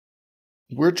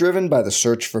We're driven by the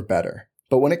search for better.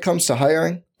 But when it comes to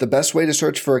hiring, the best way to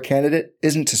search for a candidate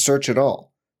isn't to search at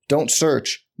all. Don't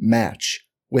search, match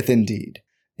with Indeed.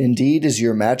 Indeed is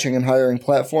your matching and hiring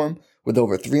platform with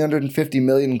over 350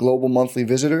 million global monthly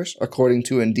visitors, according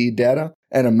to Indeed data,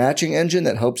 and a matching engine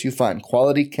that helps you find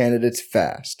quality candidates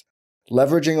fast.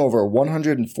 Leveraging over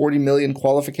 140 million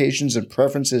qualifications and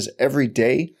preferences every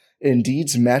day,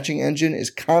 Indeed's matching engine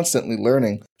is constantly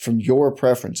learning from your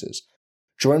preferences.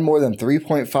 Join more than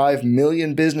 3.5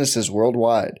 million businesses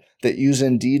worldwide that use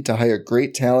Indeed to hire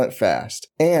great talent fast.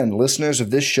 And listeners of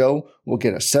this show will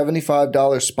get a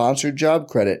 $75 sponsored job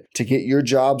credit to get your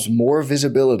jobs more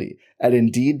visibility at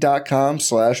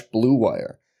Indeed.com/Blue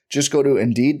Wire. Just go to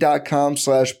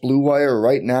Indeed.com/Blue Wire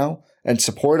right now and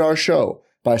support our show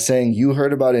by saying you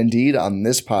heard about Indeed on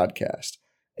this podcast.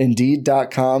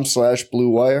 Indeed.com/Blue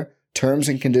Wire. Terms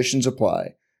and conditions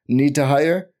apply. Need to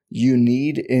hire? You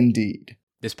need Indeed.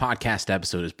 This podcast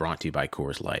episode is brought to you by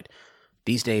Coors Light.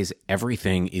 These days,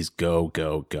 everything is go,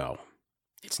 go, go.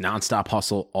 It's nonstop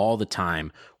hustle all the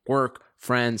time. Work,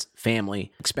 friends,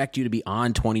 family expect you to be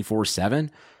on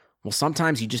 24/7. Well,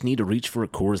 sometimes you just need to reach for a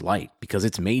Coors Light because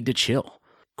it's made to chill.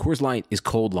 Coors Light is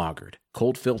cold lagered,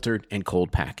 cold filtered, and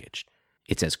cold packaged.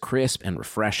 It's as crisp and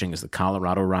refreshing as the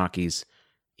Colorado Rockies.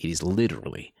 It is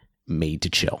literally made to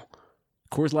chill.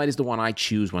 Coors Light is the one I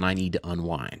choose when I need to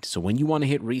unwind. So when you want to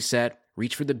hit reset,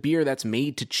 reach for the beer that's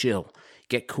made to chill.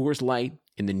 Get Coors Light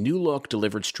in the new look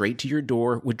delivered straight to your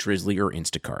door with Drizzly or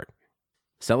Instacart.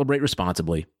 Celebrate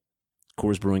responsibly.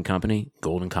 Coors Brewing Company,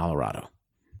 Golden, Colorado.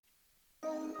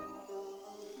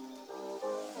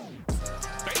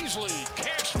 Baisley,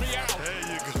 cash me out. There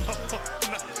you go.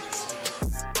 Nice.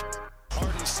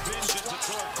 Harden spins it to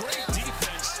throw. Great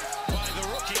defense by the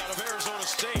rookie out of Arizona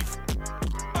State.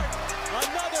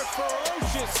 Another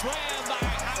ferocious slam by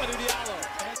Hamidou Diallo.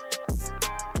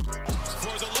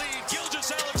 For the lead,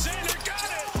 Gilgeous-Alexander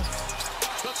got it.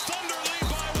 The Thunder lead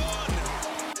by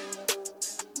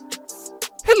 1.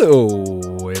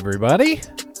 Hello, everybody,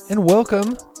 and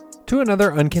welcome to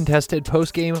another uncontested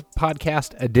postgame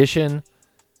podcast edition.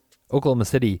 Oklahoma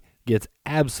City gets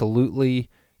absolutely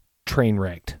train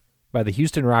wrecked by the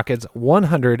Houston Rockets,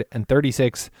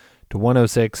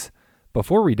 136-106.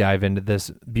 Before we dive into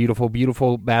this beautiful,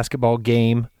 beautiful basketball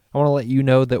game, I want to let you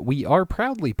know that we are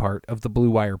proudly part of the Blue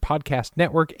Wire Podcast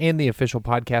Network and the official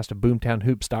podcast of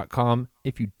BoomtownHoops.com.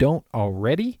 If you don't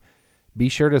already, be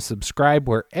sure to subscribe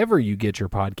wherever you get your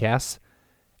podcasts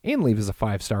and leave us a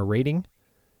 5-star rating.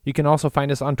 You can also find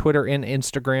us on Twitter and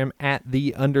Instagram at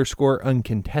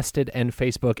 @_uncontested and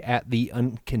Facebook at the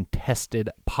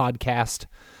Uncontested Podcast.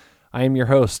 I am your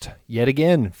host yet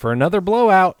again for another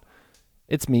blowout.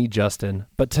 It's me, Justin.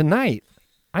 But tonight,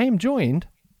 I am joined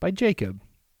by Jacob.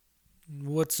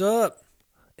 What's up?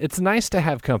 It's nice to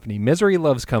have company. Misery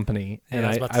loves company, and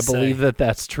I believe that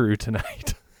that's true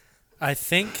tonight. I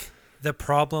think the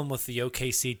problem with the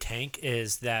OKC tank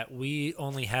is that we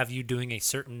only have you doing a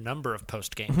certain number of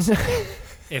post games.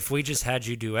 If we just had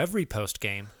you do every post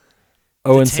game,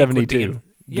 0-72,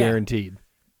 guaranteed.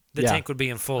 The tank would be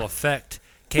in full effect.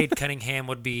 Cade Cunningham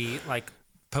would be like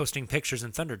posting pictures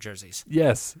in Thunder jerseys.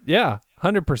 Yes, yeah,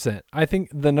 100%. I think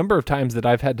the number of times that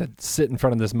I've had to sit in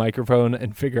front of this microphone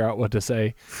and figure out what to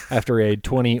say after a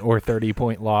 20 or 30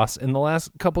 point loss in the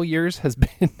last couple years has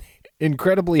been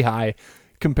incredibly high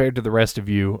compared to the rest of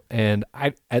you. And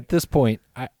at this point,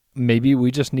 maybe we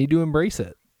just need to embrace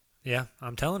it. Yeah,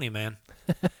 I'm telling you, man.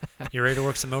 You ready to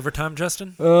work some overtime,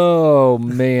 Justin? Oh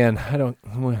man,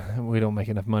 we don't make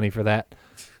enough money for that.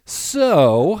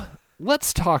 So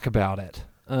let's talk about it.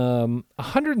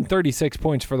 136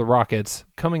 points for the Rockets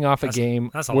coming off a game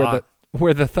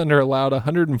where the Thunder allowed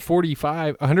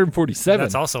 147.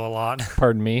 That's also a lot.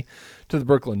 Pardon me, to the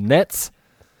Brooklyn Nets.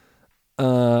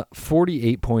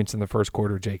 48 points in the first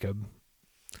quarter, Jacob.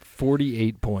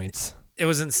 48 points. It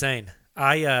was insane.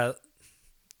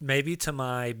 Maybe to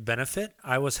my benefit,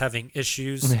 I was having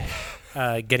issues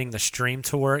getting the stream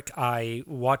to work. I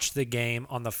watched the game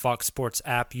on the Fox Sports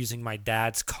app using my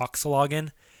dad's Cox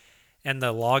login, and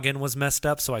the login was messed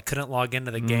up, so I couldn't log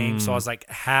into the game. So I was like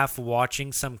half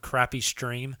watching some crappy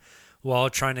stream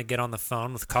while trying to get on the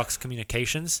phone with Cox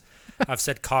Communications. I've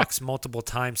said Cox multiple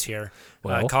times here.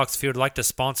 Well, Cox, if you would like to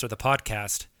sponsor the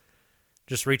podcast,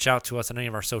 just reach out to us on any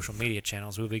of our social media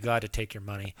channels. We'll be glad to take your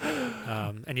money.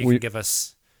 And you can give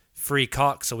us free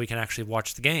Cox so we can actually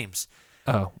watch the games.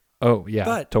 Oh, yeah,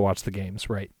 but to watch the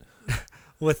games, right.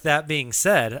 With that being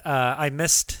said, I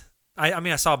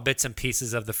saw bits and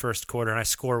pieces of the first quarter, and I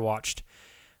score watched,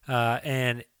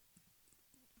 and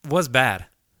was bad.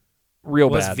 Real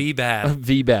was bad. V bad.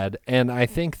 V bad. And I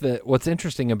think that what's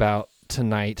interesting about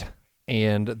tonight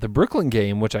and the Brooklyn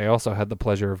game, which I also had the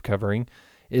pleasure of covering,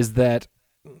 is that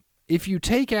if you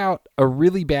take out a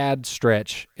really bad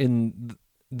stretch in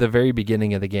the very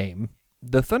beginning of the game,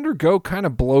 the Thunder go kind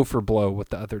of blow for blow with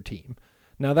the other team.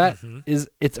 Now that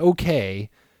it's okay,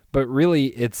 but really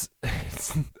it's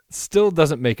still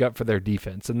doesn't make up for their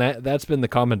defense. And that's been the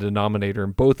common denominator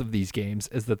in both of these games,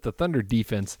 is that the Thunder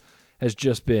defense has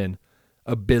just been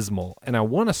abysmal. And I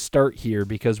want to start here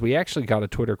because we actually got a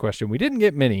Twitter question. We didn't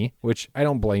get many, which I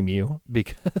don't blame you,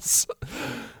 because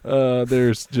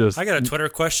there's just... I got a Twitter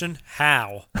question.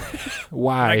 How?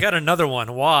 Why? I got another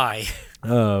one. Why?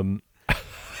 I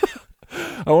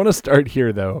want to start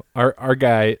here, though. Our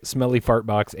guy, Smelly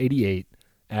Fartbox 88,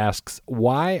 asks,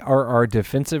 why are our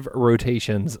defensive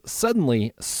rotations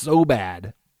suddenly so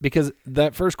bad? Because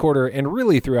that first quarter, and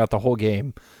really throughout the whole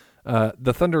game,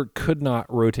 the Thunder could not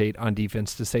rotate on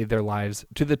defense to save their lives,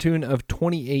 to the tune of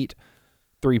 28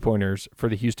 three-pointers for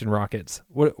the Houston Rockets.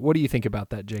 What do you think about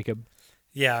that, Jacob?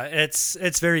 Yeah,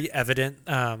 it's very evident.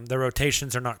 The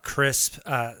rotations are not crisp.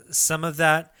 Some of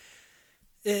that,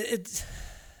 it's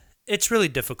really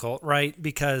difficult, right?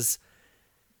 Because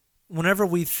whenever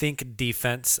we think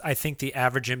defense, I think the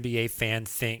average NBA fan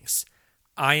thinks,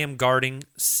 I am guarding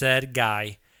said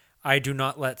guy. I do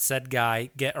not let said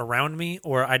guy get around me,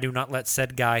 or I do not let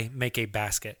said guy make a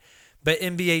basket. But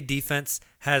NBA defense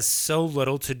has so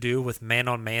little to do with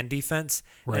man-on-man defense,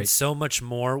 and so much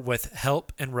more with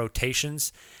help and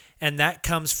rotations. And that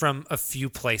comes from a few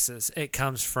places. It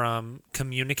comes from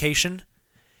communication.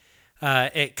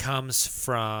 It comes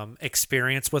from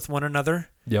experience with one another.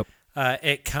 Yep.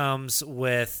 It comes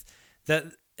with that,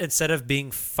 instead of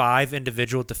being 5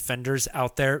 individual defenders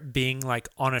out there being like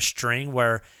on a string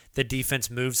where the defense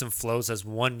moves and flows as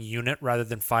one unit rather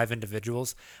than 5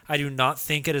 individuals. I do not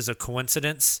think it is a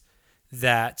coincidence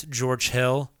that George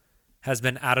Hill has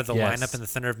been out of the lineup and the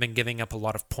Thunder have been giving up a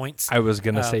lot of points. I was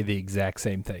going to say the exact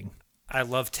same thing. I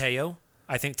love Teo.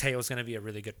 I think Teo is going to be a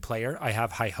really good player. I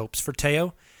have high hopes for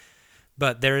Teo.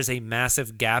 But there is a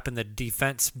massive gap in the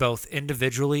defense, both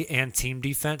individually and team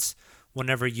defense,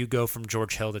 whenever you go from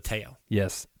George Hill to Teo.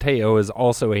 Yes, Teo is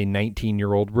also a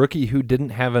 19-year-old rookie who didn't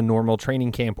have a normal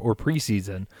training camp or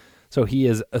preseason, so he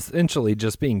is essentially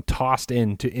just being tossed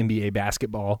into NBA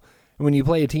basketball. And when you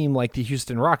play a team like the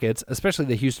Houston Rockets, especially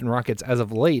the Houston Rockets as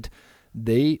of late,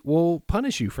 they will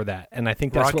punish you for that. And I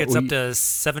think that's Rockets up to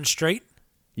 7 straight?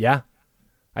 Yeah,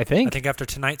 I think after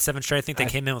tonight, 7 straight. I think they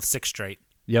came in with 6 straight.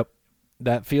 Yep,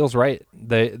 that feels right.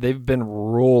 They've been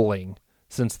rolling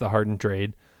since the Harden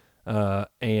trade.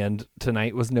 And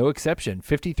tonight was no exception.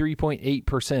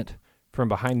 53.8% from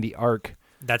behind the arc.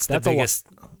 That's the biggest.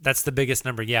 That's the biggest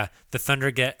number. Yeah, the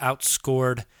Thunder get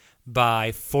outscored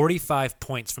by 45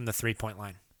 points from the 3-point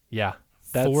line. Yeah,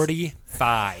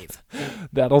 45.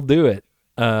 That'll do it.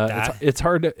 It's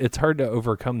hard to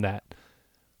overcome that.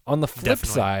 On the flip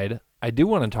side, I do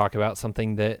want to talk about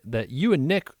something that you and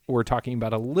Nick were talking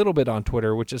about a little bit on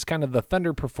Twitter, which is kind of the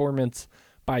Thunder performance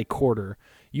by quarter.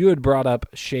 You had brought up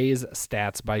Shai's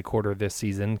stats by quarter this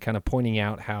season, kind of pointing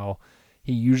out how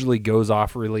he usually goes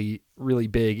off really, really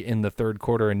big in the third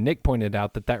quarter. And Nick pointed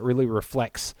out that really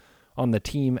reflects on the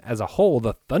team as a whole.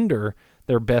 The Thunder,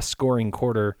 their best scoring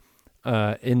quarter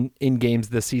in games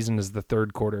this season is the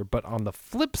third quarter. But on the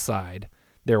flip side,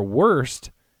 their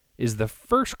worst is the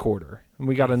first quarter. And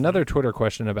we got another Twitter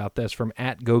question about this from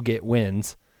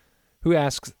 @GoGetWins, who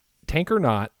asks, tank or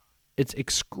not, it's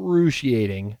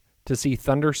excruciating to see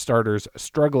Thunder starters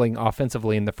struggling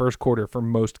offensively in the first quarter for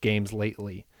most games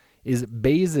lately. Is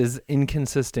Baze's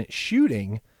inconsistent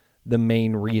shooting the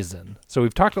main reason? So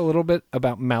we've talked a little bit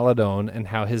about Maladon and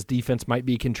how his defense might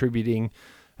be contributing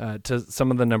to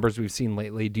some of the numbers we've seen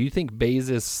lately. Do you think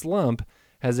Baze's slump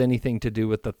has anything to do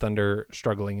with the Thunder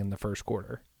struggling in the first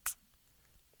quarter?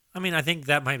 I mean, I think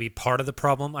that might be part of the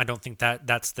problem. I don't think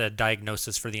that's the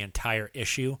diagnosis for the entire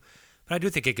issue. But I do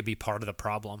think it could be part of the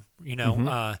problem. You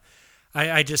know,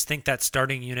 I just think that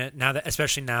starting unit now, that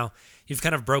especially now you've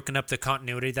kind of broken up the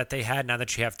continuity that they had. Now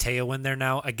that you have Teo in there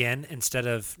now again instead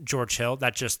of George Hill,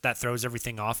 that throws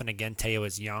everything off. And again, Teo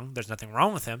is young. There's nothing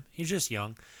wrong with him. He's just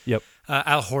young. Yep.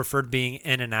 Al Horford being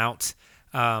in and out.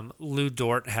 Lou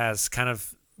Dort has kind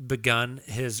of begun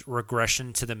his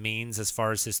regression to the means as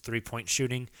far as his 3-point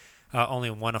shooting.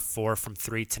 Only 1 of 4 from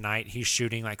 3 tonight. He's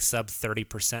shooting like sub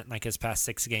 30% like his past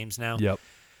 6 games now. Yep.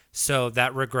 So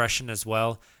that regression as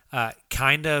well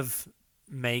kind of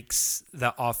makes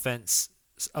the offense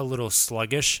a little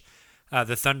sluggish.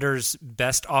 The Thunder's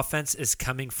best offense is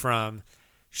coming from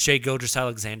Shai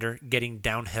Gilgeous-Alexander getting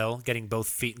downhill, getting both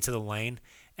feet into the lane,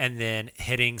 and then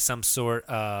hitting some sort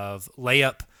of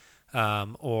layup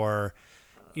or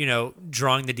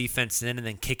drawing the defense in and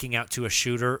then kicking out to a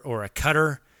shooter or a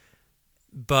cutter.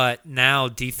 But now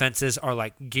defenses are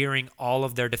like gearing all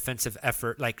of their defensive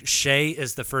effort. Like Shea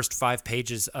is the first 5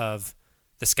 pages of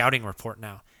the scouting report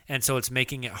now. And so it's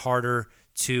making it harder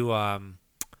to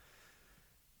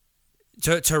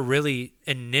really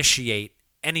initiate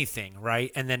anything,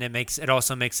 right? And then it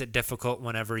also makes it difficult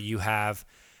whenever you have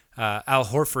Al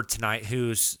Horford tonight,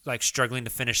 who's like struggling to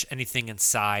finish anything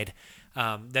inside.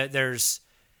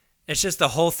 It's just the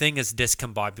whole thing is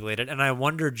discombobulated. And I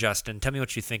wonder, Justin, tell me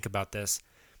what you think about this.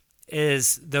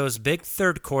 Is those big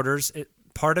third quarters,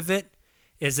 part of it,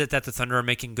 is it that the Thunder are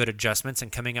making good adjustments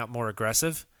and coming out more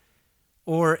aggressive?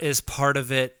 Or is part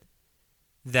of it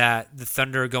that the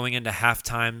Thunder are going into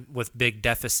halftime with big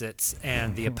deficits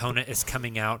and the opponent is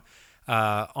coming out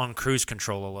on cruise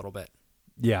control a little bit?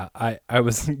 Yeah, I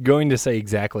was going to say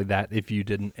exactly that if you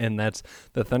didn't, and that's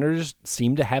the Thunder just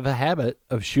seem to have a habit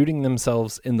of shooting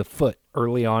themselves in the foot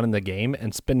early on in the game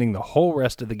and spending the whole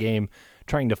rest of the game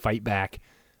trying to fight back,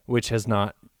 which has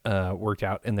not worked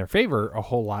out in their favor a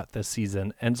whole lot this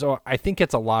season. And so I think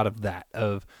it's a lot of that,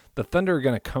 of the Thunder are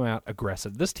going to come out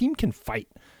aggressive. This team can fight,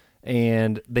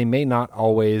 and they may not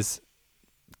always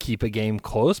keep a game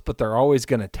close, but they're always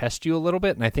going to test you a little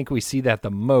bit, and I think we see that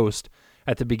the most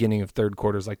at the beginning of third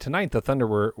quarters. Like tonight, the Thunder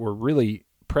were really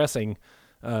pressing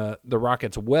the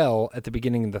Rockets well at the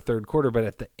beginning of the third quarter, but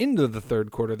at the end of the third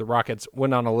quarter, the Rockets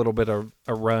went on a little bit of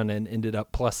a run and ended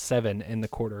up +7 in the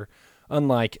quarter,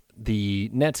 unlike the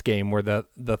Nets game where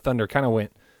the Thunder kind of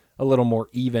went a little more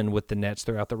even with the Nets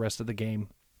throughout the rest of the game.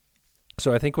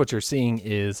 So I think what you're seeing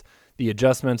is the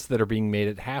adjustments that are being made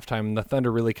at halftime, and the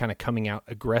Thunder really kind of coming out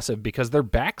aggressive because their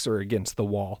backs are against the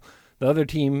wall. The other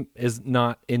team is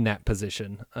not in that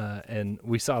position, and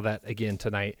we saw that again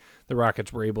tonight. The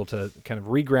Rockets were able to kind of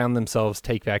reground themselves,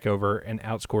 take back over, and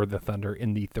outscore the Thunder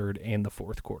in the third and the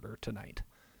fourth quarter tonight.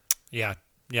 Yeah,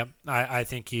 yep. I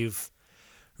think you've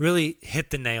really hit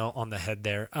the nail on the head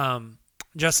there.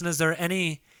 Justin, is there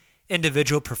any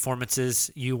individual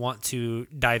performances you want to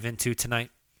dive into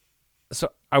tonight? So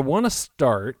I want to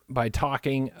start by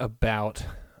talking about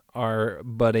our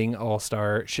budding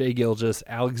all-star Shai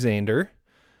Gilgeous-Alexander.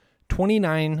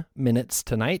 29 minutes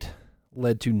tonight,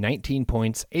 led to 19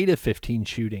 points, 8 of 15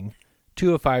 shooting,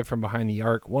 2 of 5 from behind the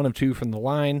arc, 1 of 2 from the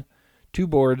line, 2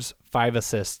 boards, 5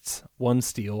 assists, 1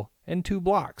 steal, and 2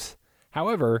 blocks.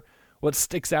 However, what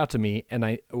sticks out to me,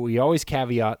 and we always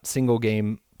caveat single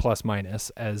game plus minus,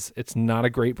 as it's not a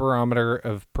great barometer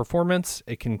of performance.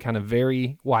 It can kind of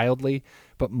vary wildly,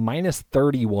 but minus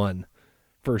 31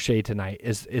 for Shai tonight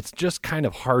it's just kind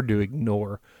of hard to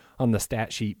ignore on the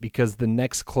stat sheet, because the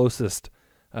next closest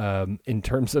in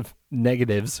terms of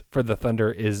negatives for the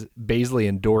Thunder is Baisley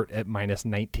and Dort at minus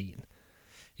 19.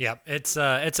 Yeah, it's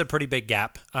a pretty big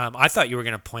gap. I thought you were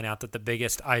going to point out that the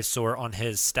biggest eyesore on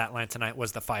his stat line tonight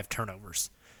was the 5 turnovers.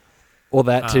 Well,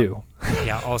 that too.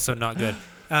 Yeah, also not good.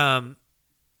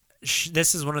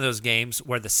 This is one of those games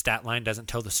where the stat line doesn't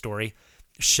tell the story.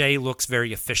 Shai looks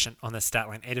very efficient on the stat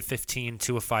line. 8 of 15,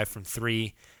 2 of 5 from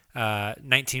 3,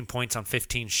 19 points on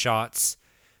 15 shots,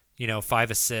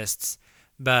 5 assists.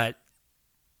 But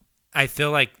I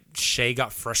feel like Shai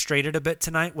got frustrated a bit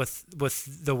tonight with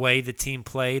the way the team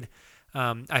played.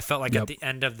 I felt like at the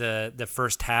end of the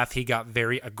first half, he got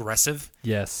very aggressive.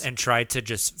 Yes. And tried to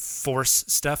just force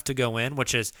stuff to go in,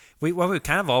 which is what we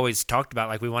kind of always talked about.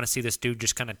 Like, we want to see this dude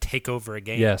just kind of take over a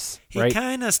game. Yes. He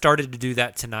kind of started to do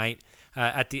that tonight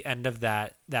at the end of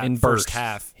that in first bursts.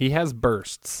 half. He has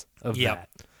bursts of that.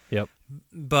 Yep.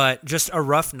 But just a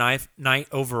rough night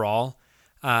overall.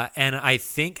 And I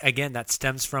think, again, that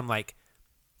stems from, like,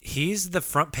 he's the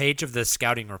front page of the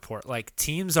scouting report. Like,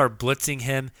 teams are blitzing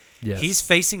him. Yes. He's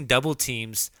facing double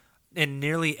teams in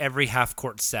nearly every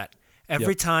half-court set.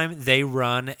 Every time they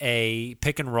run a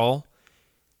pick and roll,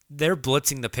 they're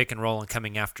blitzing the pick and roll and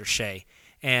coming after Shai.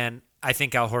 And I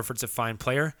think Al Horford's a fine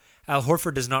player. Al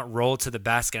Horford does not roll to the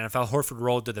basket. And if Al Horford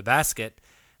rolled to the basket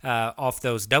off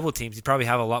those double teams, he'd probably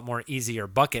have a lot more easier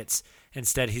buckets.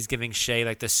 Instead, he's giving Shai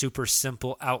like the super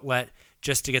simple outlet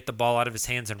just to get the ball out of his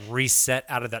hands and reset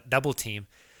out of that double team.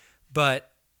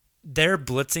 But they're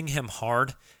blitzing him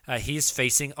hard. He's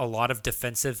facing a lot of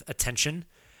defensive attention.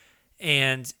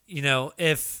 And,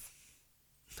 if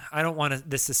I don't want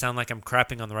this to sound like I'm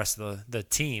crapping on the rest of the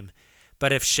team,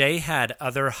 but if Shai had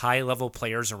other high-level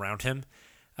players around him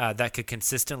that could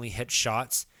consistently hit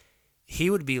shots, he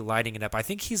would be lighting it up. I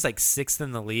think he's like 6th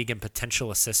in the league in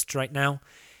potential assists right now.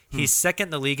 He's 2nd in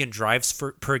the league in drives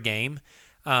per game,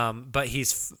 but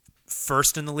he's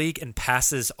first in the league in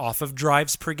passes off of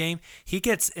drives per game. He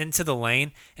gets into the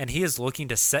lane and he is looking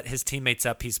to set his teammates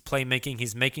up. He's playmaking.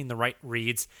 He's making the right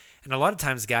reads. And a lot of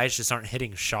times guys just aren't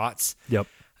hitting shots. Yep.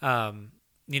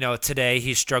 Today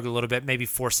he struggled a little bit, maybe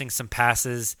forcing some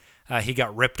passes. He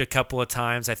got ripped a couple of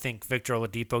times. I think Victor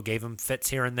Oladipo gave him fits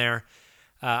here and there.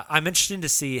 I'm interested to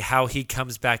see how he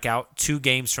comes back out 2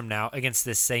 games from now against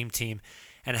this same team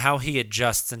and how he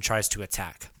adjusts and tries to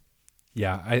attack.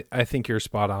 Yeah, I think you're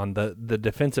spot on. The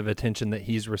defensive attention that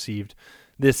he's received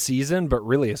this season, but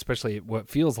really especially what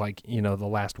feels like, the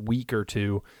last week or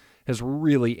two, has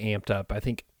really amped up. I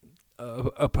think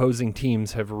opposing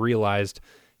teams have realized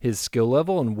his skill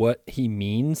level and what he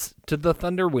means to the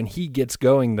Thunder. When he gets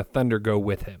going, the Thunder go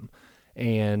with him.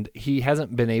 And he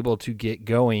hasn't been able to get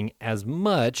going as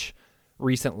much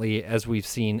recently as we've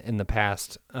seen in the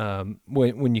past.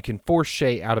 When you can force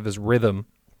Shai out of his rhythm,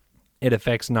 it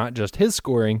affects not just his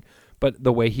scoring, but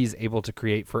the way he's able to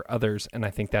create for others. And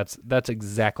I think that's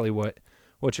exactly what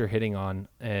you're hitting on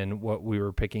and what we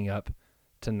were picking up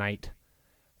tonight.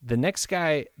 The next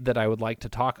guy that I would like to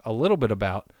talk a little bit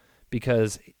about,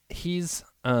 because he's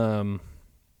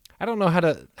I don't know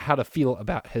how to feel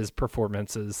about his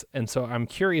performances, and so I'm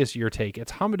curious your take.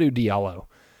 It's Hamidou Diallo.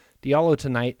 Diallo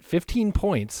tonight, 15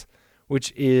 points,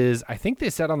 which is, I think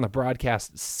they said on the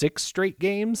broadcast, 6 straight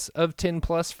games of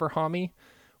 10-plus for Hami,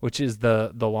 which is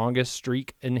the longest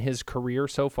streak in his career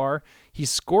so far.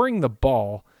 He's scoring the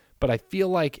ball, but I feel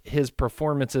like his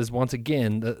performances, once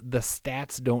again, the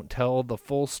stats don't tell the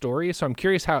full story. So I'm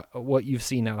curious what you've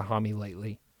seen out of Hami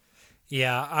lately.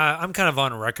 Yeah, I'm kind of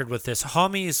on record with this.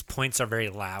 Hami's points are very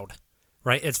loud,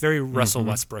 right? It's very Russell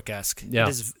Westbrook-esque. Yeah. It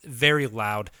is very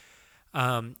loud.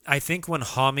 I think when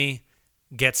Hami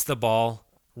gets the ball,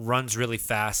 runs really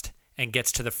fast, and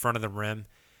gets to the front of the rim,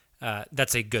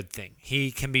 that's a good thing. He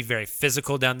can be very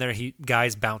physical down there.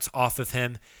 Guys bounce off of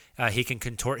him. He can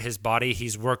contort his body.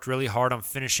 He's worked really hard on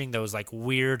finishing those like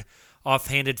weird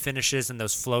offhanded finishes and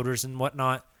those floaters and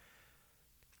whatnot.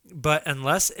 But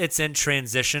unless it's in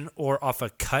transition or off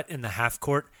a cut in the half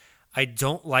court, I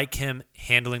don't like him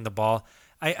handling the ball.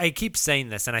 I keep saying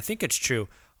this, and I think it's true.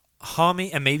 Hami,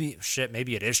 and maybe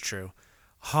it is true.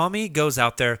 Hami goes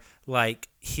out there like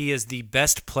he is the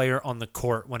best player on the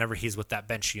court whenever he's with that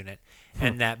bench unit.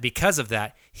 And that because of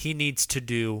that, he needs to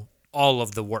do all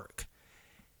of the work.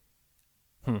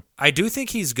 I do think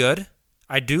he's good.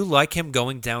 I do like him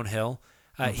going downhill.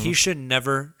 He should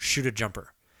never shoot a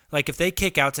jumper. Like if they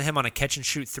kick out to him on a catch and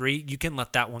shoot 3, you can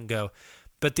let that one go.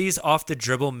 But these off the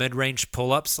dribble mid-range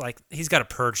pull-ups, like he's got to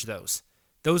purge those.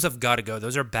 Those have got to go.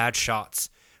 Those are bad shots,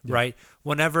 right?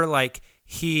 Whenever like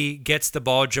he gets the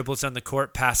ball, dribbles on the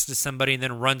court, passes to somebody, and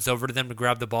then runs over to them to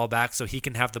grab the ball back so he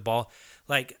can have the ball.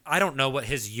 Like I don't know what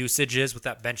his usage is with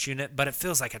that bench unit, but it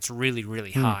feels like it's really,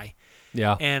 really high.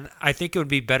 Yeah. And I think it would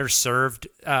be better served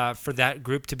for that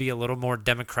group to be a little more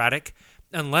democratic,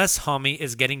 unless Hami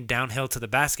is getting downhill to the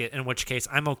basket, in which case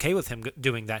I'm okay with him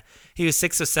doing that. He was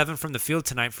 6 of 7 from the field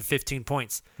tonight for 15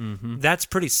 points. That's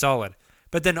pretty solid.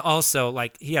 But then also,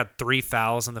 like, he had 3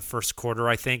 fouls in the first quarter,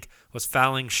 I think, was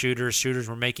fouling shooters. Shooters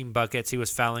were making buckets. He was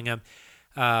fouling them.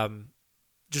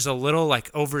 Just a little,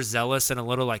 like, overzealous and a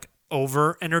little, like,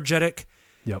 over-energetic.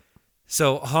 Yep.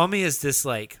 So Hami is this,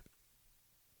 like,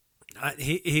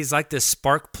 he's like this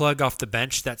spark plug off the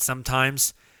bench that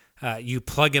sometimes you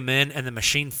plug him in and the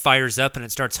machine fires up and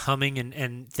it starts humming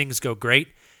and things go great.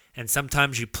 And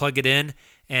sometimes you plug it in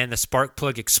and the spark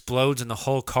plug explodes and the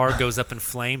whole car goes up in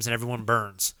flames and everyone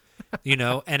burns,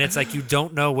 and it's like you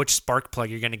don't know which spark plug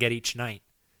you're going to get each night.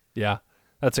 Yeah,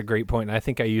 that's a great point. And I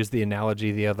think I used the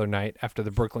analogy the other night after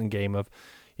the Brooklyn game of,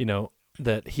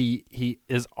 that he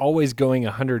is always going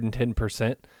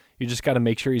 110%. You just got to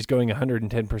make sure he's going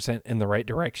 110% in the right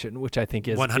direction, which I think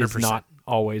is 100%. Is not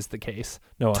always the case.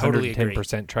 No, totally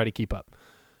 110%. Agree. Try to keep up.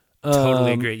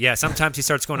 Totally agree. Yeah, sometimes he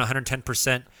starts going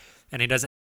 110% and he doesn't.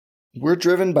 We're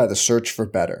driven by the search for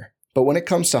better. But when it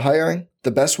comes to hiring,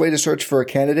 the best way to search for a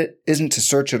candidate isn't to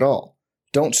search at all.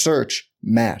 Don't search,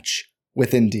 match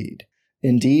with Indeed.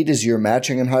 Indeed is your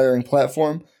matching and hiring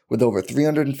platform with over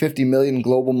 350 million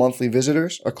global monthly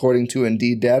visitors, according to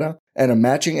Indeed data, and a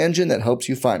matching engine that helps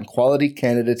you find quality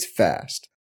candidates fast.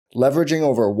 Leveraging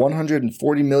over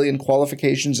 140 million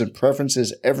qualifications and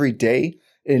preferences every day,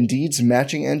 Indeed's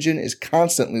matching engine is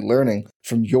constantly learning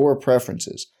from your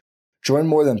preferences. Join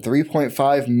more than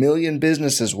 3.5 million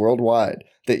businesses worldwide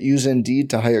that use Indeed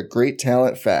to hire great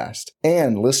talent fast.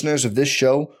 And listeners of this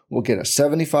show will get a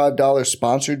 $75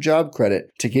 sponsored job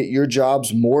credit to get your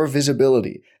jobs more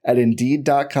visibility at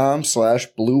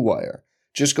Indeed.com/Blue Wire.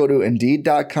 Just go to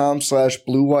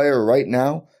Indeed.com/Blue Wire right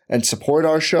now and support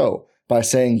our show by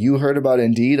saying you heard about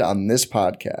Indeed on this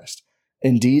podcast.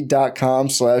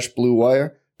 Indeed.com/Blue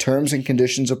Wire. Terms and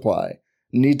conditions apply.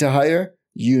 Need to hire?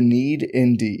 You need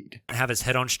Indeed. Have his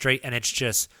head on straight, and it's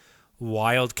just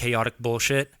wild, chaotic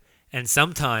bullshit. And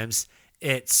sometimes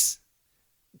it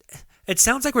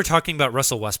sounds like we're talking about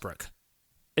Russell Westbrook.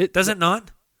 Does it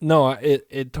not? No,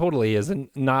 it totally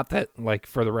isn't. Not that, like,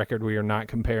 for the record, we are not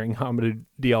comparing Hamidou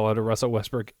Diallo to Russell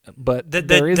Westbrook, but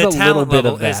there is a little bit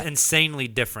of that. The talent level is insanely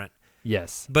different.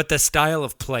 Yes. But the style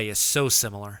of play is so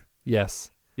similar. Yes.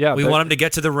 Yeah. We want him to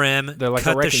get to the rim, like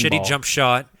cut the shitty ball. jump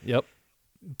shot. Yep.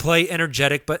 Play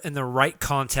energetic, but in the right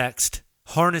context.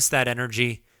 Harness that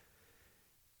energy.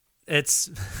 It's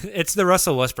the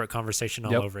Russell Westbrook conversation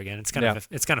all over again. It's kind of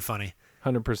funny.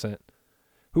 100%.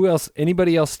 Who else?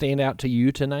 Anybody else stand out to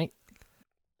you tonight?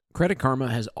 Credit Karma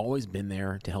has always been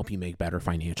there to help you make better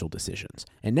financial decisions.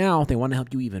 And now they want to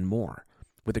help you even more.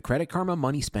 With the Credit Karma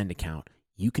Money Spend account,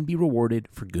 you can be rewarded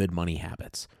for good money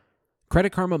habits. Credit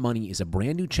Karma Money is a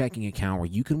brand new checking account where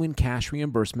you can win cash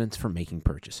reimbursements for making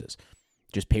purchases.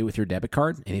 Just pay with your debit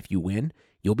card, and if you win,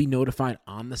 you'll be notified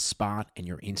on the spot, and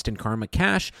your Instant Karma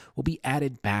cash will be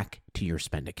added back to your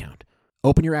spend account.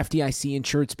 Open your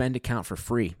FDIC-insured spend account for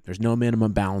free. There's no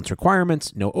minimum balance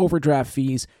requirements, no overdraft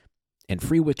fees, and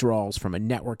free withdrawals from a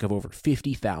network of over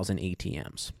 50,000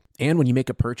 ATMs. And when you make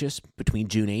a purchase between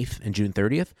June 8th and June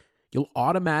 30th, you'll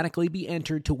automatically be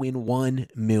entered to win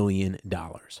 $1 million.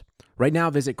 Right now,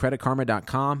 visit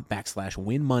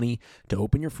creditkarma.com/winmoney to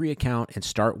open your free account and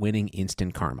start winning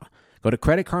instant karma. Go to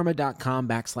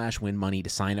creditkarma.com/winmoney to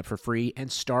sign up for free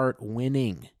and start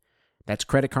winning. That's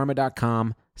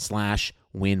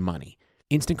creditkarma.com/winmoney.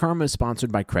 Instant Karma is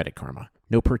sponsored by Credit Karma.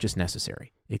 No purchase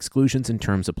necessary. Exclusions and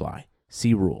terms apply.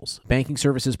 See rules. Banking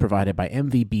services provided by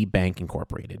MVB Bank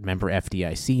Incorporated. Member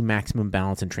FDIC. Maximum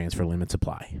balance and transfer limits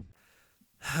apply.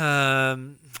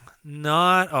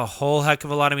 Not a whole heck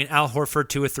of a lot. I mean, Al Horford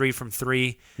 2 of 3 from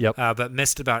 3. Yep. But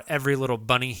missed about every little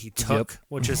bunny he took,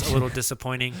 which is a little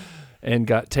disappointing. And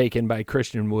got taken by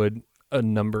Christian Wood a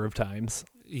number of times.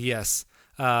 Yes.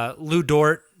 Lou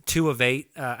Dort 2 of 8.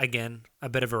 Again, a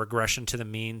bit of a regression to the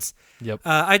means. Yep.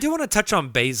 I do want to touch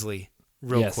on Bazley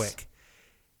real quick.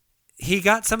 He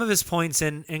got some of his points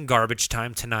in garbage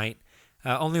time tonight.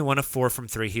 Only 1 of 4 from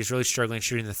 3. He's really struggling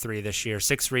shooting the 3 this year.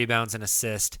 6 rebounds and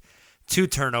assist. 2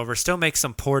 turnovers. Still makes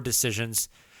some poor decisions.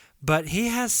 But he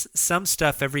has some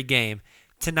stuff every game.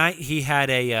 Tonight he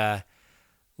had a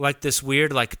this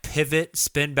weird pivot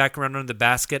spin back around under the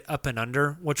basket up and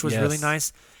under, which was really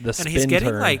nice. And he's getting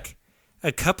turn.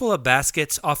 A couple of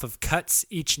baskets off of cuts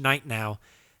each night now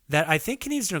that I think he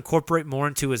needs to incorporate more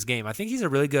into his game. I think he's a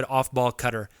really good off-ball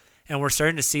cutter. And we're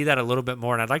starting to see that a little bit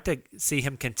more. And I'd like to see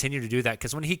him continue to do that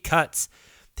because when he cuts,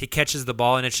 he catches the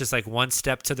ball and it's just one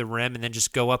step to the rim and then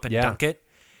just go up and dunk it.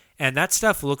 And that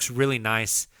stuff looks really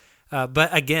nice.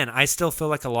 But again, I still feel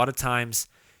like a lot of times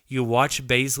you watch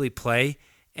Bazley play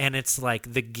and it's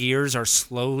like the gears are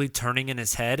slowly turning in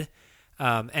his head.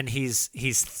 And he's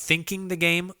thinking the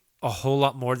game a whole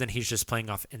lot more than he's just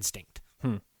playing off instinct.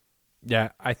 Yeah,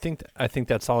 I think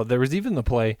that's solid. There was even the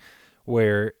play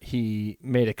where he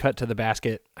made a cut to the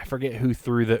basket. I forget who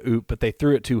threw the oop, but they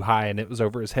threw it too high and it was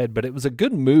over his head. But it was a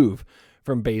good move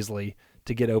from Bazley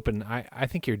to get open. I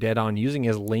think you're dead on using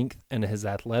his length and his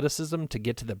athleticism to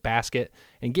get to the basket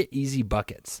and get easy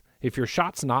buckets. If your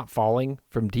shot's not falling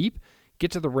from deep, get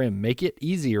to the rim. Make it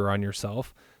easier on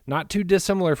yourself. Not too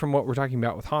dissimilar from what we're talking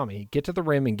about with Hami. Get to the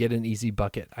rim and get an easy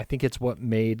bucket. I think it's what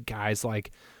made guys like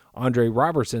Andre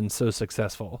Robertson so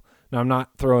successful. Now, I'm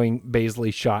not throwing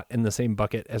Bazley's shot in the same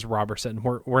bucket as Robertson.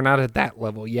 We're not at that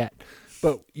level yet.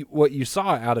 But what you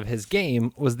saw out of his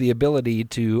game was the ability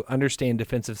to understand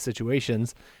defensive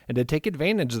situations and to take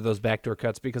advantage of those backdoor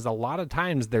cuts because a lot of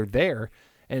times they're there.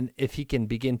 And if he can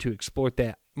begin to exploit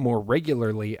that more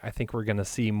regularly, I think we're going to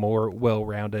see more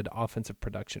well-rounded offensive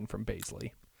production from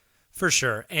Bazley. For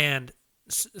sure. And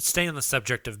staying on the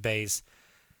subject of Baze,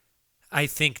 I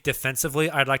think defensively,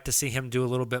 I'd like to see him do a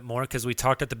little bit more because we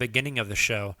talked at the beginning of the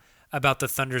show about the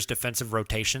Thunder's defensive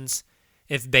rotations.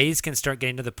 If Baze can start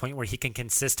getting to the point where he can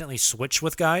consistently switch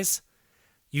with guys,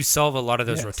 you solve a lot of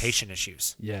those rotation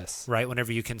issues. Yes. Right?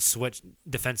 Whenever you can switch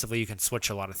defensively, you can switch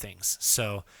a lot of things.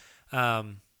 So,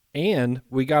 and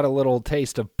we got a little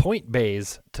taste of Point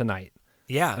Baze tonight.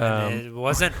 Yeah, it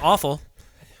wasn't awful.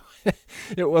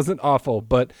 It wasn't awful,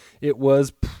 but it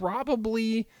was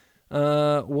probably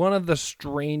one of the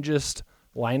strangest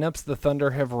lineups the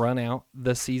Thunder have run out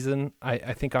this season.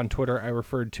 I think on Twitter I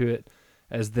referred to it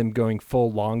as them going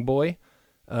full long boy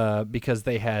because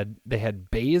they had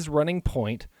Baze running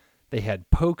point, they had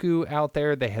Poku out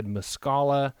there, they had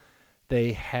Muscala,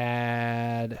 They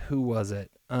had, who was it?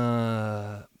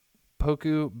 Poku,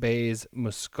 Bays,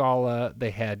 Muscala.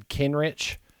 They had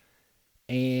Kenrich,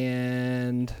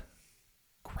 and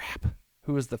crap,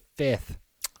 who was the fifth?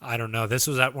 I don't know. This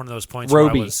was at one of those points where I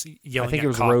Roby. was yelling I think at it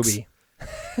was Cox. Roby.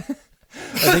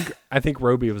 I think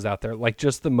Roby was out there. Like,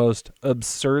 just the most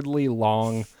absurdly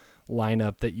long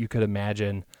lineup that you could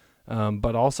imagine,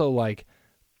 but also like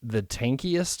the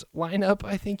tankiest lineup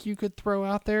I think you could throw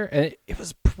out there. And it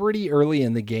was pretty early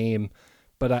in the game,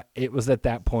 but it was at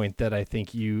that point that I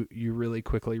think you really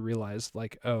quickly realized,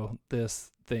 like, oh,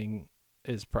 this thing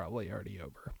is probably already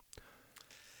over.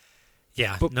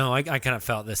 Yeah, no, I kind of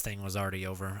felt this thing was already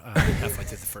over halfway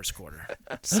through the first quarter.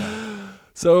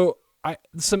 So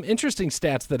some interesting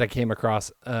stats that I came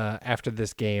across after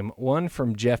this game. One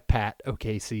from Jeff Pat,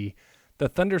 OKC. The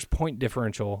Thunder's point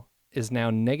differential is now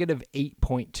negative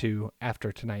 8.2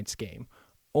 after tonight's game.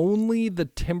 Only the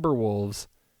Timberwolves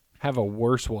have a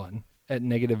worse one at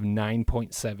negative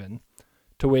 9.7,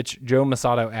 to which Joe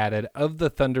Masato added, of the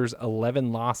Thunder's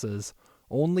 11 losses,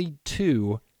 only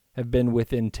 2 have been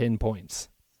within 10 points.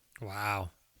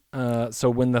 Wow. So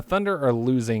when the Thunder are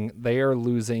losing, they are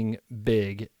losing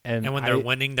big. And when they're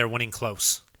winning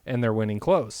close. And they're winning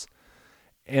close.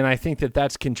 And I think that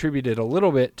that's contributed a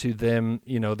little bit to them,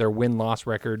 their win-loss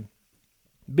record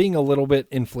being a little bit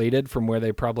inflated from where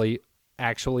they probably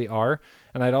actually are.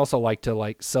 And I'd also like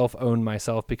to self-own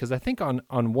myself, because I think on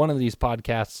one of these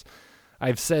podcasts,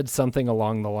 I've said something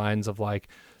along the lines of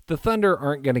the Thunder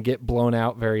aren't going to get blown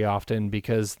out very often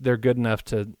because they're good enough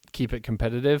to keep it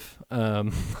competitive.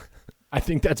 I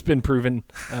think that's been proven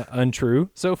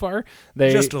untrue so far.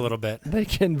 Just a little bit. They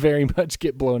can very much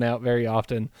get blown out very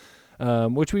often,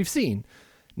 which we've seen.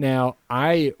 Now,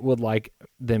 I would like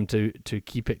them to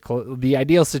keep it close. The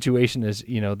ideal situation is,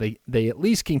 they at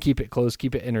least can keep it close,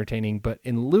 keep it entertaining. But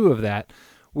in lieu of that,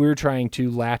 we're trying to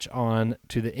latch on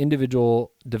to the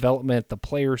individual development, the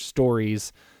player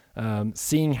stories,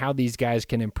 seeing how these guys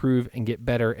can improve and get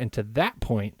better. And to that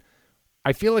point,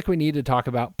 I feel like we need to talk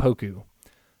about Poku.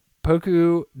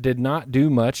 Poku did not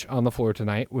do much on the floor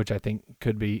tonight, which I think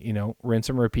could be, rinse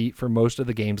and repeat for most of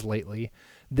the games lately.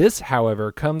 This,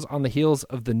 however, comes on the heels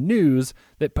of the news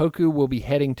that Poku will be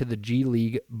heading to the G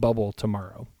League bubble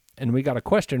tomorrow. And we got a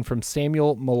question from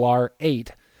Samuel Millar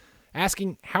 8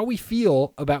 asking how we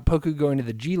feel about Poku going to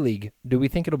the G League. Do we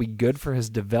think it'll be good for his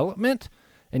development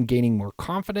and gaining more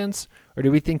confidence, or do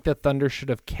we think the Thunder should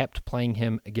have kept playing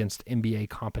him against NBA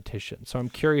competition? So I'm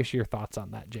curious your thoughts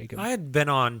on that, Jacob. I had been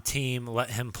on team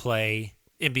let him play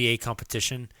NBA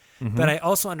competition, but I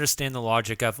also understand the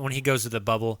logic of when he goes to the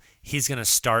bubble, he's going to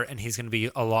start and he's going to be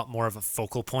a lot more of a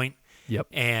focal point. Yep.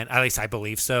 And at least I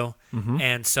believe so.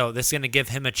 And so this is going to give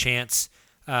him a chance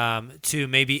to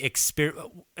maybe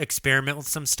experiment with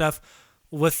some stuff.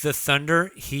 With the Thunder,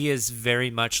 he is very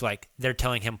much like they're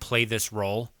telling him, play this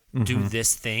role, do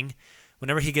this thing.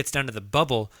 Whenever he gets down to the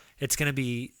bubble, it's going to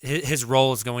be his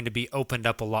role is going to be opened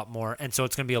up a lot more. And so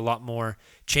it's going to be a lot more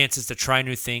chances to try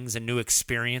new things and new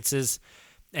experiences.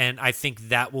 And I think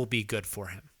that will be good for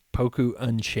him. Poku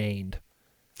Unchained.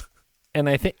 And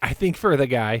I think for the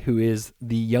guy who is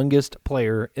the youngest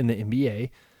player in the NBA,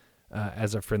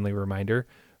 as a friendly reminder,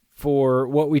 for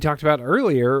what we talked about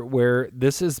earlier, where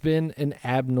this has been an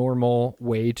abnormal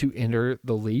way to enter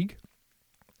the league,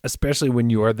 especially when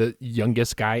you are the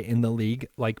youngest guy in the league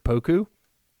like Poku,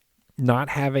 not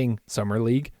having summer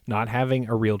league, not having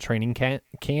a real training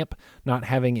camp, not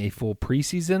having a full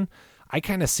preseason. I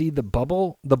kind of see the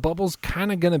bubble's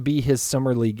kind of going to be his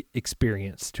summer league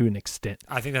experience to an extent.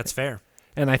 I think that's fair.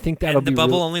 And I think that'll be the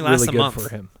bubble only lasts really a good month for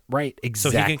him. Right,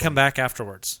 exactly. So he can come back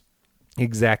afterwards.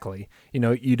 Exactly.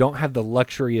 You don't have the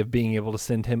luxury of being able to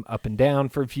send him up and down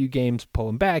for a few games, pull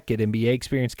him back, get NBA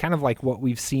experience, kind of like what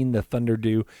we've seen the Thunder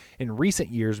do in recent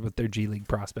years with their G League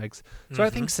prospects. So I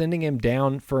think sending him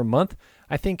down for a month,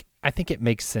 I think it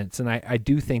makes sense. And I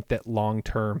do think that long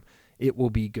term it will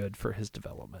be good for his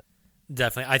development.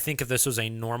 Definitely. I think if this was a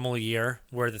normal year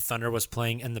where the Thunder was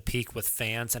playing in the peak with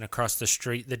fans and across the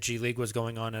street the G League was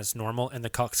going on as normal in the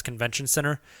Cox Convention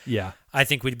Center, yeah, I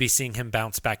think we'd be seeing him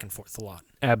bounce back and forth a lot.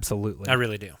 Absolutely. I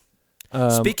really do.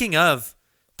 Speaking of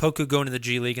Poku going to the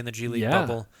G League and the G League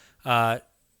bubble,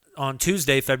 on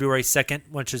Tuesday, February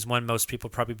 2nd, which is when most people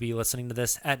probably be listening to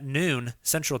this, at noon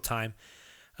Central Time,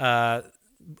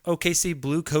 OKC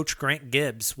Blue coach Grant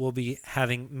Gibbs will be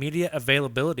having media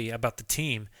availability about the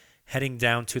team heading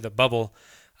down to the bubble.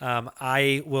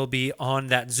 I will be on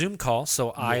that Zoom call, so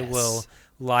I will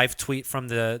live tweet from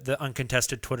the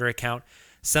uncontested Twitter account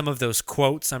some of those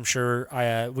quotes. I'm sure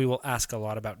we will ask a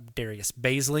lot about Darius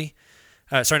Baisley.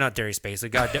 Sorry, not Darius Baisley.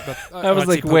 God, I was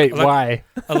like, wait, why?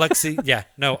 Alexei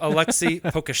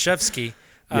Pokashevsky,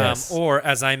 Yes. or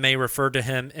as I may refer to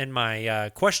him in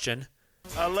my question,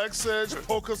 Alexej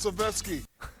Pokasevsky.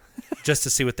 just to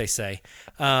see what they say.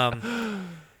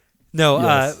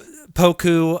 Yes.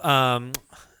 Poku,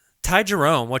 Ty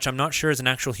Jerome, which I'm not sure is an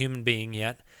actual human being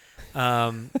yet.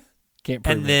 Can't prove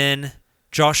And it. then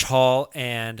Josh Hall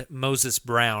and Moses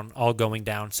Brown all going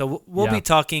down. So we'll Yeah. be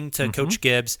talking to Coach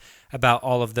Gibbs about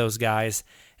all of those guys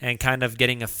and kind of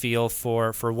getting a feel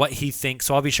for what he thinks.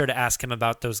 So I'll be sure to ask him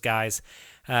about those guys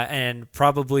and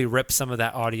probably rip some of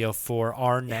that audio for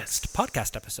our next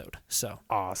podcast episode. So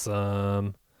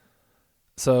Awesome.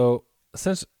 So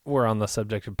since we're on the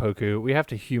subject of Poku, we have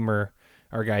to humor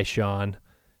our guy Sean.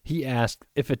 He asked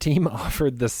if a team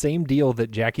offered the same deal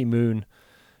that Jackie Moon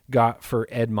got for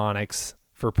Ed Monix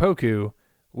for Poku,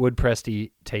 would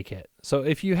Presti take it? So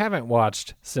if you haven't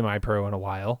watched Semi-Pro in a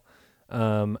while,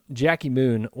 Jackie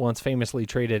Moon once famously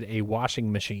traded a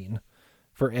washing machine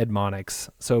for Ed Monix.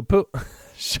 So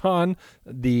Sean,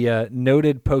 the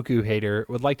noted Poku hater,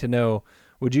 would like to know,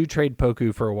 would you trade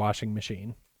Poku for a washing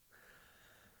machine?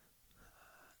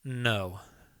 no.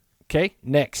 Okay,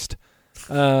 next.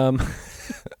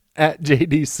 At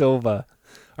JD Silva,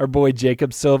 our boy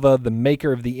Jacob Silva, the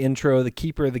maker of the intro, the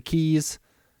keeper of the keys,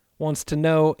 wants to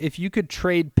know if you could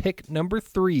trade pick number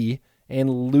 3 and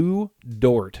Lou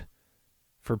Dort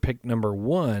for pick number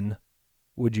 1,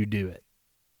 would you do it?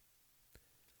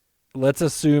 Let's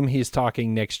assume he's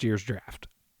talking next year's draft.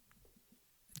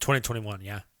 2021,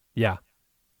 yeah. Yeah.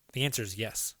 The answer is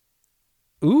yes.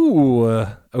 Ooh, Is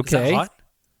that okay. hot?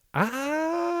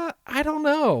 I don't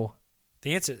know.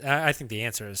 The answer, I think the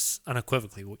answer is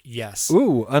unequivocally yes.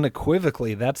 Ooh,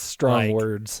 unequivocally. That's strong Like-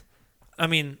 words. I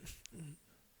mean,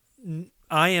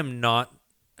 I am not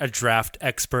a draft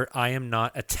expert. I am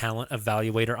not a talent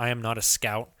evaluator. I am not a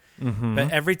scout. But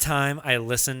every time I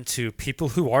listen to people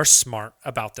who are smart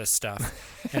about this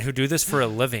stuff and who do this for a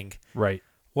living, Right.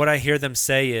 what I hear them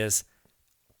say is,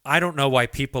 I don't know why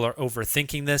people are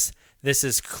overthinking this. This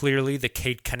is clearly the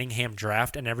Cade Cunningham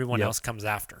draft, and everyone Yep. else comes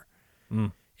after.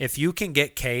 If you can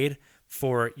get Cade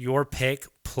for your pick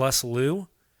plus Lou,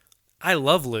 I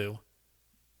love Lou.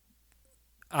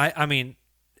 I mean,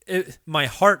 my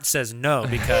heart says no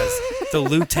because the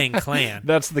Liu Tang clan.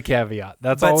 That's the caveat.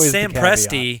 That's But always Sam the caveat.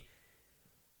 Presti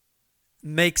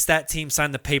makes that team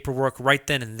sign the paperwork right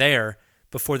then and there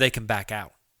before they can back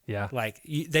out. Yeah. Like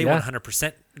they Yeah.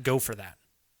 100% go for that.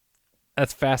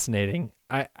 That's fascinating.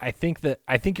 I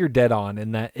think you're dead on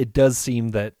in that it does seem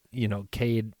that,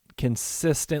 Cade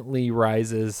consistently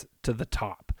rises to the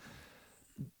top.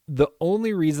 The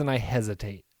only reason I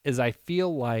hesitate is I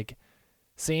feel like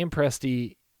Sam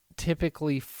Presti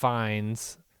typically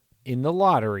finds in the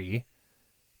lottery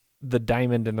the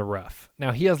diamond in the rough.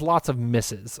 Now, he has lots of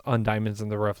misses on diamonds in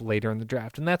the rough later in the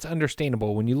draft, and that's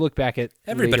understandable when you look back at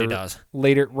Everybody does.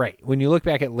 later, right? When you look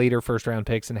back at later first round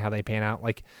picks and how they pan out,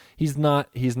 like he's not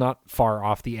far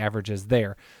off the averages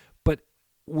there. But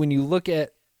when you look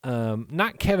at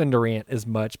not Kevin Durant as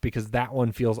much because that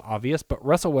one feels obvious, but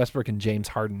Russell Westbrook and James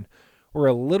Harden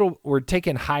were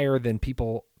taken higher than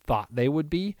people thought they would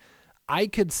be. I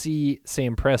could see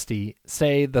Sam Presti,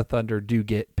 say the Thunder do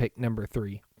get pick number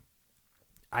 3.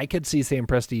 I could see Sam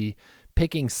Presti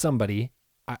picking somebody.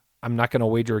 I'm not going to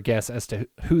wager a guess as to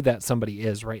who that somebody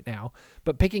is right now,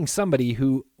 but picking somebody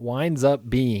who winds up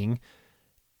being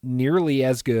nearly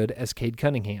as good as Cade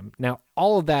Cunningham. Now,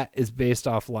 all of that is based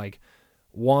off like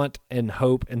want and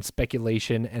hope and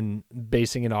speculation and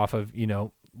basing it off of,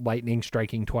 lightning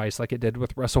striking twice like it did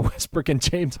with Russell Westbrook and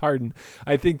James Harden.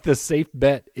 I think the safe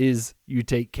bet is you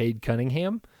take Cade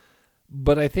Cunningham.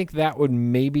 But I think that would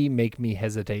maybe make me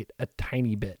hesitate a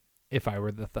tiny bit if I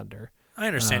were the Thunder. I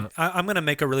understand. I'm going to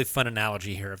make a really fun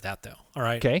analogy here of that, though. All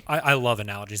right? Okay. I love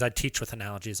analogies. I teach with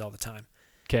analogies all the time.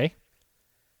 Okay.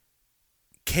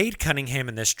 Cade Cunningham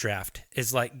in this draft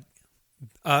is like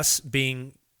us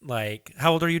being like,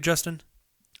 how old are you, Justin?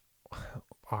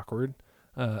 Awkward.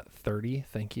 30.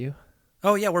 Thank you.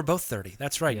 Oh, yeah, we're both 30.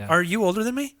 That's right. Yeah. Are you older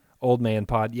than me? Old man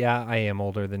pod. Yeah, I am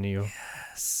older than you.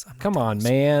 Yes. Come on,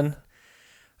 man.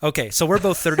 Okay, so we're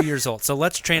both 30 years old. So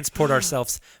let's transport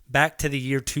ourselves back to the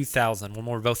year 2000 when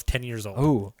we're both 10 years old.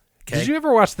 Oh, Okay. did you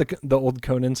ever watch the old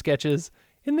Conan sketches?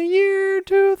 In the year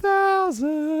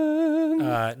 2000.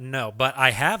 No, but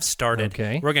I have started.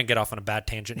 Okay. We're going to get off on a bad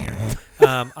tangent here.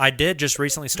 I did just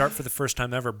recently start for the first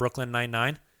time ever Brooklyn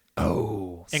Nine-Nine.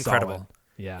 Oh, Incredible. solid.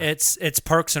 Yeah. It's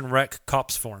Parks and Rec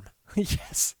cops form.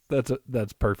 Yes,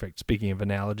 that's perfect. Speaking of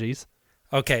analogies.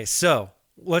 Okay, so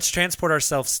let's transport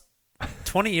ourselves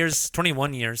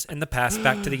 21 years in the past,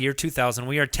 back to the year 2000.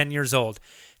 We are 10 years old.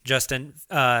 Justin,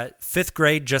 5th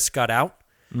grade just got out.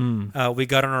 We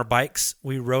got on our bikes.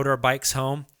 We rode our bikes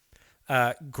home,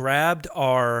 grabbed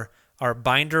our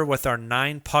binder with our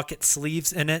 9 pocket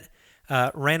sleeves in it,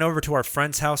 ran over to our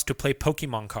friend's house to play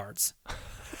Pokemon cards.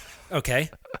 Okay?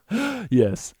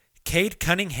 Yes. Cade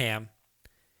Cunningham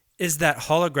is that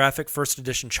holographic first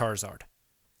edition Charizard.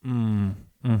 And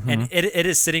it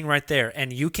is sitting right there,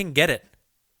 and you can get it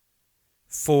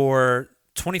for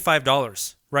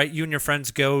 $25, right? You and your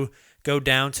friends go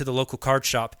down to the local card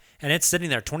shop, and it's sitting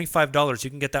there, $25. You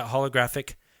can get that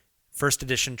holographic first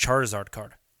edition Charizard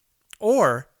card.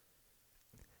 Or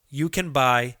you can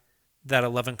buy that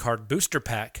 11-card booster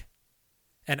pack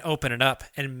and open it up,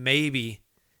 and maybe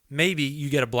you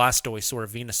get a Blastoise or a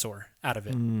Venusaur out of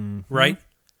it, right?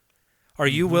 Are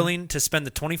you willing to spend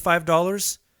the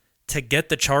 $25 to get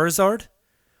the Charizard,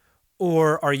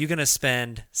 or are you going to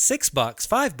spend $6,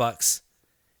 $5,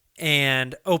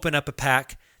 and open up a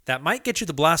pack that might get you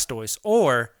the Blastoise,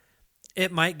 or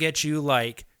it might get you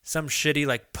like some shitty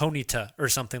like Ponyta or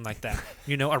something like that,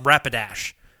 a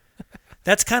Rapidash.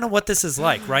 That's kind of what this is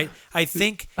like, right? I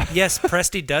think, yes,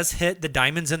 Presti does hit the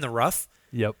diamonds in the rough.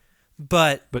 Yep.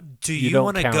 But do you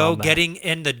want to go getting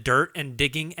in the dirt and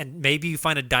digging, and maybe you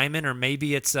find a diamond, or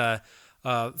maybe it's a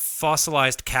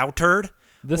fossilized cow turd?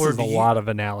 This is a lot of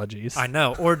analogies. I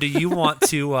know. Or do you want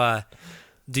to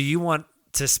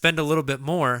spend a little bit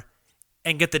more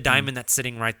and get the diamond that's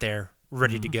sitting right there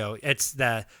ready to go? It's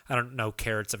I don't know,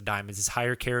 carats of diamonds. Is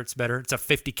higher carats better? It's a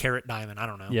 50-carat diamond. I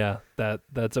don't know. Yeah,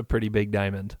 that's a pretty big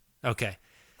diamond. Okay.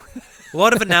 A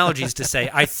lot of analogies to say.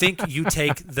 I think you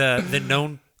take the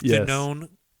known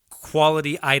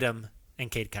quality item in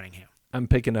Cade Cunningham. I'm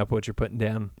picking up what you're putting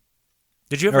down.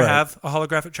 Did you ever have a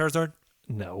holographic Charizard?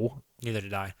 No. Neither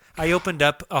did I. I opened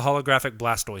up a holographic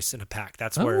Blastoise in a pack.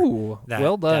 That's where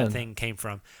that thing came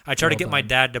from. I tried to get my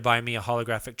dad to buy me a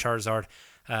holographic Charizard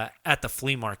at the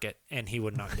flea market, and he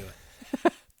would not do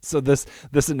it. So this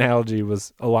analogy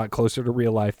was a lot closer to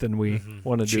real life than we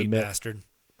wanted to admit. Cheap bastard.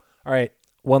 All right,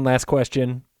 one last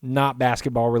question, not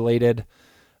basketball related,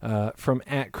 from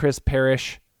 @Chris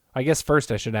Parrish. I guess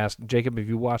first I should ask, Jacob, have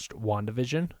you watched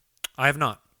WandaVision? I have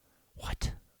not.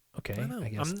 What? Okay. I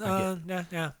guess.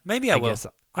 Yeah. Maybe I will.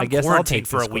 I guess I'll take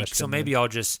for a week, question, so maybe I'll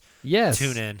just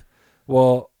tune in.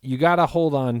 Well, you got to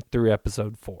hold on through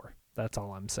episode 4. That's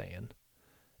all I'm saying.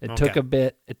 It took a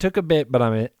bit. It took a bit, but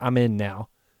I'm in now.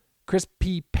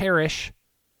 Crispy Parrish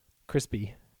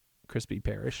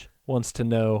wants to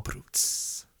know,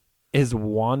 is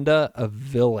Wanda a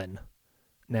villain?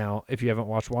 Now, if you haven't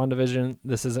watched WandaVision,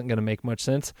 this isn't going to make much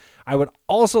sense. I would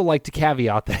also like to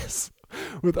caveat this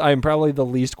with I'm probably the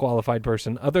least qualified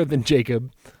person other than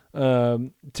Jacob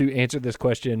to answer this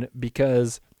question,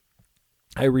 because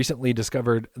I recently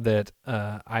discovered that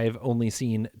I've only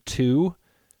seen 2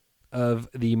 of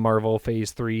the Marvel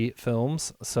Phase 3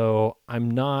 films, so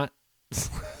I'm not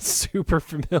super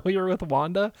familiar with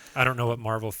Wanda. I don't know what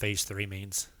Marvel Phase 3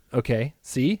 means. Okay,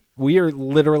 see? We are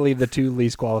literally the 2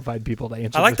 least qualified people to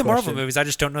answer I like this the Marvel question. movies. I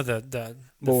just don't know the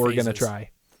Well, we're going to try.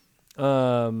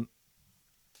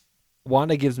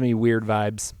 Wanda gives me weird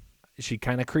vibes. She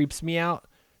kind of creeps me out.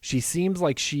 She seems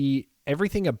like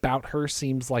everything about her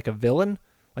seems like a villain.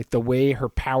 Like the way her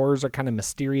powers are kind of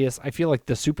mysterious. I feel like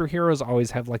the superheroes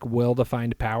always have like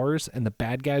well-defined powers, and the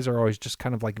bad guys are always just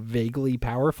kind of like vaguely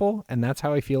powerful. And that's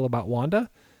how I feel about Wanda.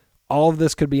 All of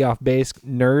this could be off base.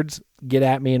 Nerds, get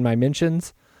at me in my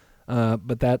mentions.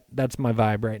 But that's my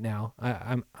vibe right now.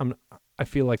 I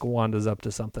feel like Wanda's up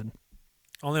to something.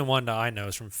 Only Wanda I know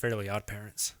is from Fairly Odd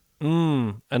Parents.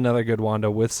 Another good Wanda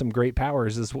with some great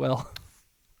powers as well.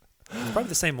 It's probably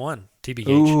the same one, TBH.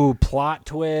 Ooh, plot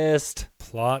twist.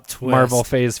 Marvel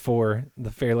Phase 4,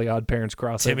 the Fairly Odd Parents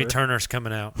crossover. Timmy Turner's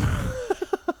coming out.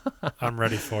 I'm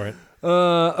ready for it.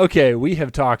 Okay, we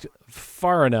have talked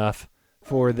far enough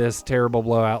for this terrible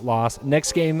blowout loss.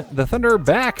 Next game, the Thunder are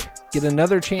back. Get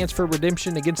another chance for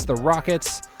redemption against the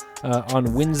Rockets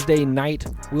on Wednesday night.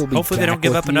 We'll be Hopefully they don't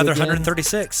give up another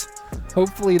 136.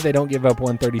 Hopefully they don't give up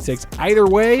 136. Either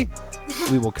way,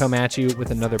 we will come at you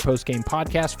with another post-game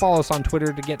podcast. Follow us on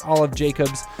Twitter to get all of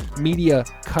Jacob's media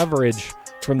coverage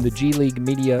from the G League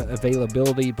media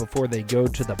availability before they go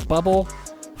to the bubble.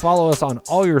 Follow us on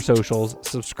all your socials.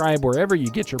 Subscribe wherever you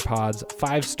get your pods.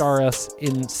 5-star us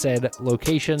in said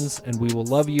locations, and we will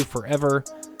love you forever.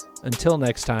 Until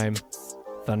next time,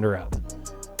 Thunder out.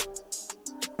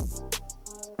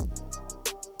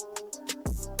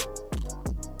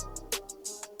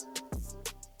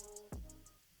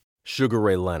 Sugar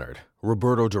Ray Leonard,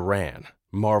 Roberto Duran,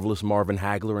 Marvelous Marvin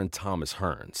Hagler, and Thomas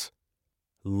Hearns.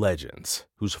 Legends,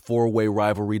 whose four-way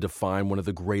rivalry defined one of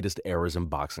the greatest eras in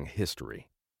boxing history.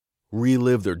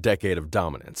 Relive their decade of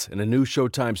dominance in a new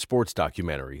Showtime sports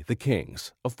documentary, The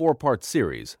Kings, a 4-part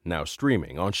series now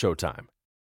streaming on Showtime.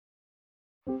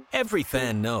 Every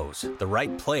fan knows the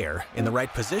right player in the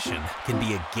right position can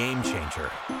be a game changer.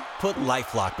 Put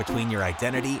LifeLock between your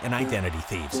identity and identity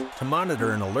thieves to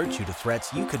monitor and alert you to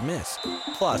threats you could miss.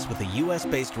 Plus, with a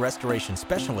U.S.-based restoration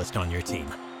specialist on your team,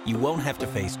 you won't have to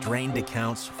face drained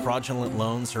accounts, fraudulent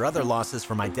loans, or other losses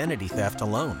from identity theft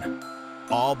alone.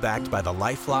 All backed by the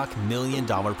LifeLock $1 Million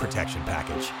Protection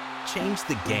Package. Change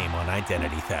the game on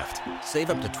identity theft.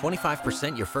 Save up to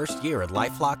 25% your first year at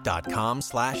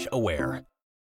LifeLock.com/aware.